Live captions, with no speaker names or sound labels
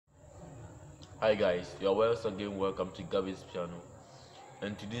Hi guys, you're once again welcome to Gavin's Piano,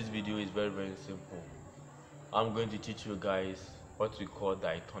 and today's video is very simple. I'm going to teach you guys what we call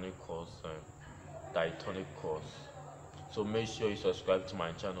diatonic chords and diatonic chords. So make sure you subscribe to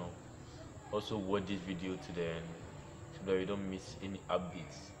my channel. Also watch this video to the end so that you don't miss any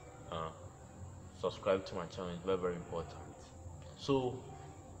updates. Subscribe to my channel is very important. So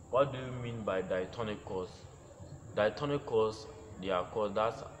what do you mean by diatonic chords? Diatonic chords, they are chords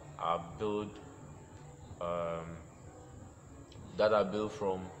that are built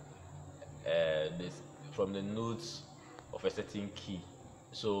from the notes of a certain key.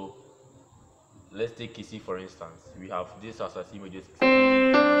 So let's take key C for instance. We have this as a C major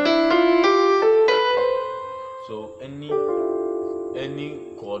key. So any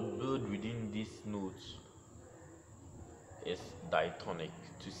chord built within these notes is diatonic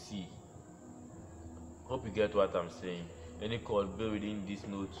to C. Hope you get what I'm saying. Any chord built within these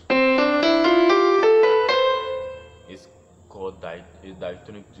notes is called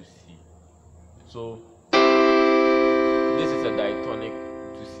diatonic to C. So this is a diatonic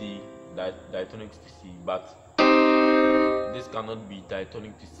to C, diatonic to C, but this cannot be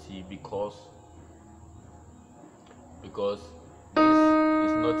diatonic to C because this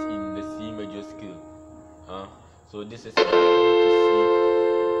is not in the C major scale. So this is a diatonic to C.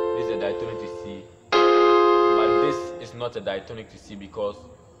 This is a diatonic to C, but this is not a diatonic to C because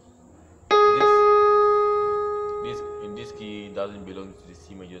this key doesn't belong to the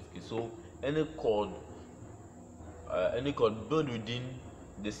C major scale. So any chord built within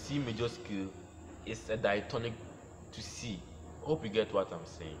the C major scale is a diatonic to C. Hope you get what I'm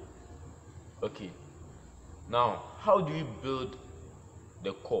saying. Okay, now how do we build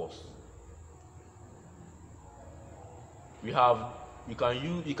the chords? You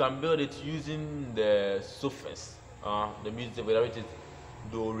can build it using the suffix, the music, whether it is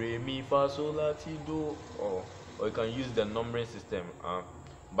do, re, mi, fa, sol, la, ti, do, or you can use the numbering system.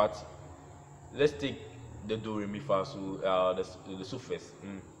 But let's take the do, re, mi, fa, sol, the suffix.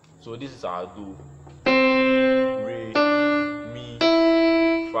 So this is our do, re, mi,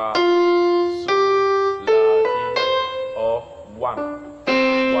 fa, sol, la, ti, or 1,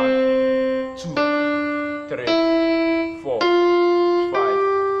 2, 3, 4,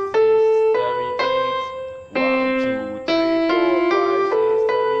 5, 6, 7, 8. 1, 2, 3, 4, 5, 6,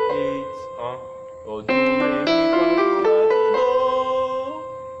 7, 8. Or do, re, mi, fa, sol, la, ti,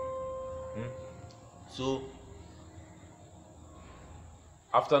 do. So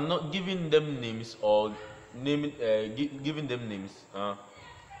after not giving them names or giving them names,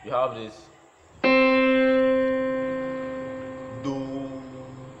 you have this do.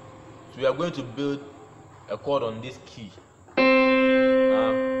 So we are going to build a chord on this key.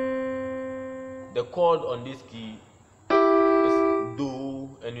 The chord on this key is do,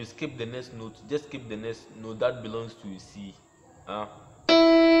 and you skip the next note. Just skip the next note that belongs to C, and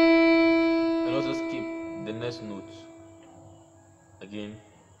also skip the next note again.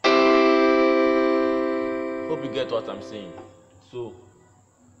 Hope you get what I'm saying. So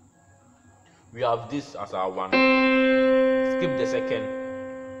we have this as our 1. Skip the second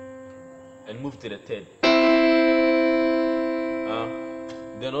and move to the third.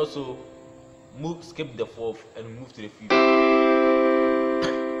 Then also skip the 4th and move to the 5th.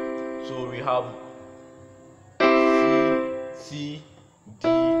 So we have C, D,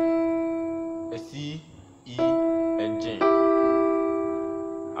 C, E, and G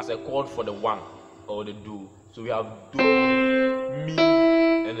as a chord for the 1 or the do. So we have do, mi,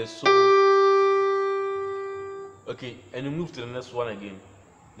 and the sol. Okay, and we move to the next one again.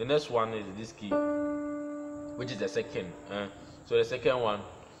 The next one is this key, which is the second. So the second one,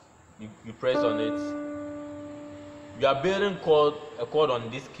 you press on it. We are building a chord on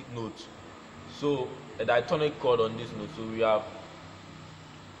this note. So a diatonic chord on this note. So we have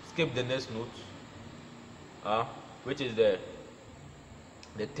skip the next note, which is the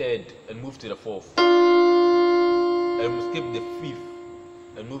third, and move to the 4th. And skip the 5th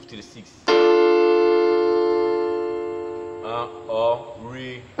and move to the 6th. Or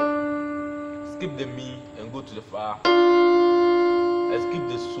re, skip the mi and go to the fa, and skip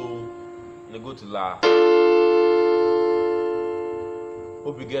the sol and go to la.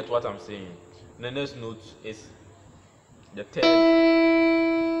 Hope you get what I'm saying. And the next note is the third,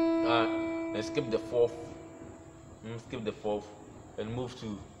 and skip the 4th, and move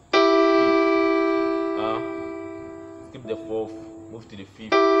to 5th. Skip the 4th, move to the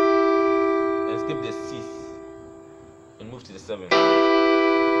 5th, and skip the 6th and move to the 7th. So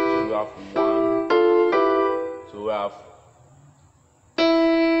we have 1. So we have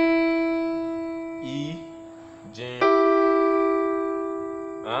E, G,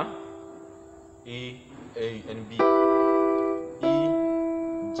 A and B, E,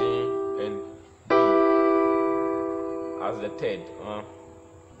 G and B as the third.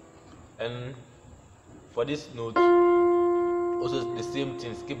 And for this note, also the same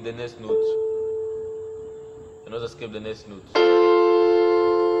thing, skip the next note and also skip the next note.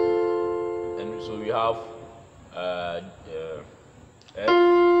 And so we have F, A,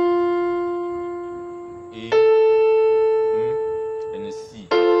 and a C.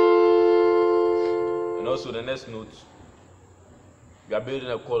 And also the next note, we are building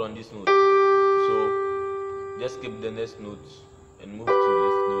a chord on this note. So just skip the next note and move to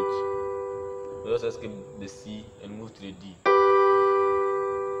this note. We also skip the C and move to the D.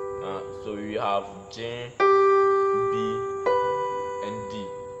 So we have G, B, and D.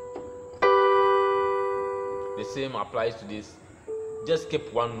 The same applies to this. Just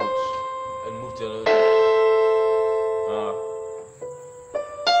skip one note and move to another note.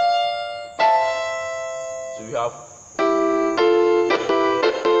 So we have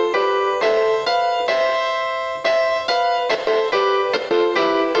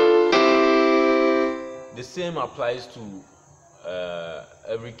the same applies to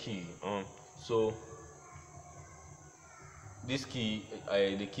every key. So this key,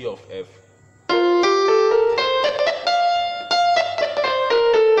 the key of F,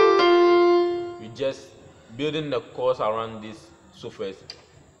 you just building the chords around this. So first,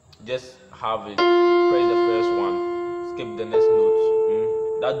 just have it, press the first one, skip the next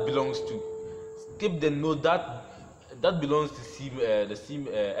note. That belongs to, skip the note that belongs to C, the C,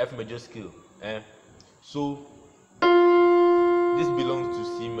 F major scale. So this belongs to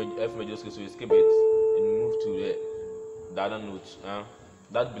F major scale, so you skip it and move to the other note.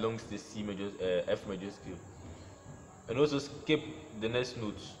 That belongs to the C major, F major scale, and also skip the next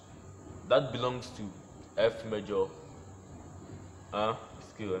note. That belongs to F major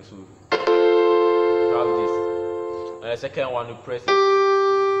scale. And so you have this. And the second one, you press it.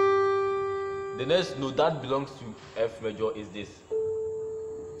 The next note that belongs to F major is this.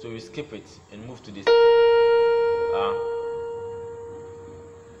 So you skip it and move to this.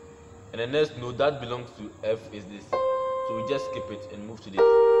 And the next note that belongs to F is this. So we just skip it and move to this.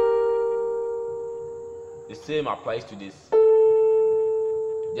 The same applies to this.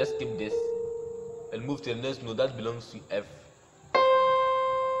 Just skip this and move to the next note that belongs to F.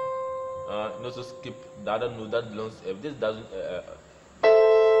 And also skip the other note that belongs to F. This doesn't.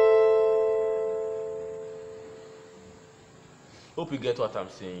 Hope you get what I'm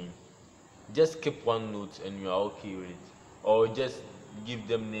saying. Just skip one note and you are okay with it, or just give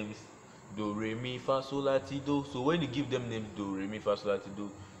them names: do, re, mi, fa, sol, la, ti, do. So when you give them names do, re, mi, fa, sol, la, ti,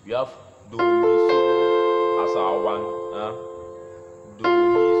 do, you have do, mi, so as our one. Do,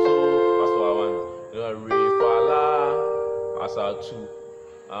 mi, so as our one. Re, fa, la as our two.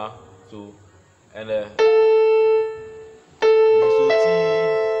 So and mi,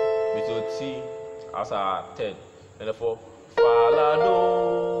 so, ti as our third, and therefore fa, la, do,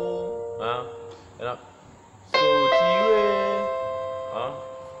 and so, ti, re,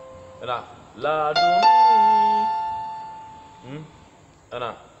 and la, do, mi, and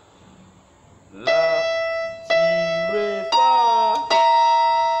la, ti, re, fa,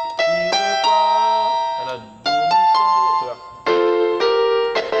 and do, mi, so.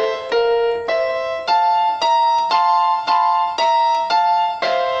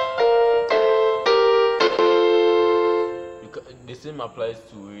 The same applies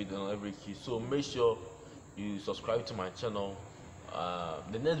to it on every key. So make sure you subscribe to my channel.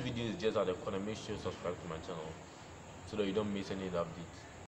 The next video is just at the corner. Make sure you subscribe to my channel so that you don't miss any updates.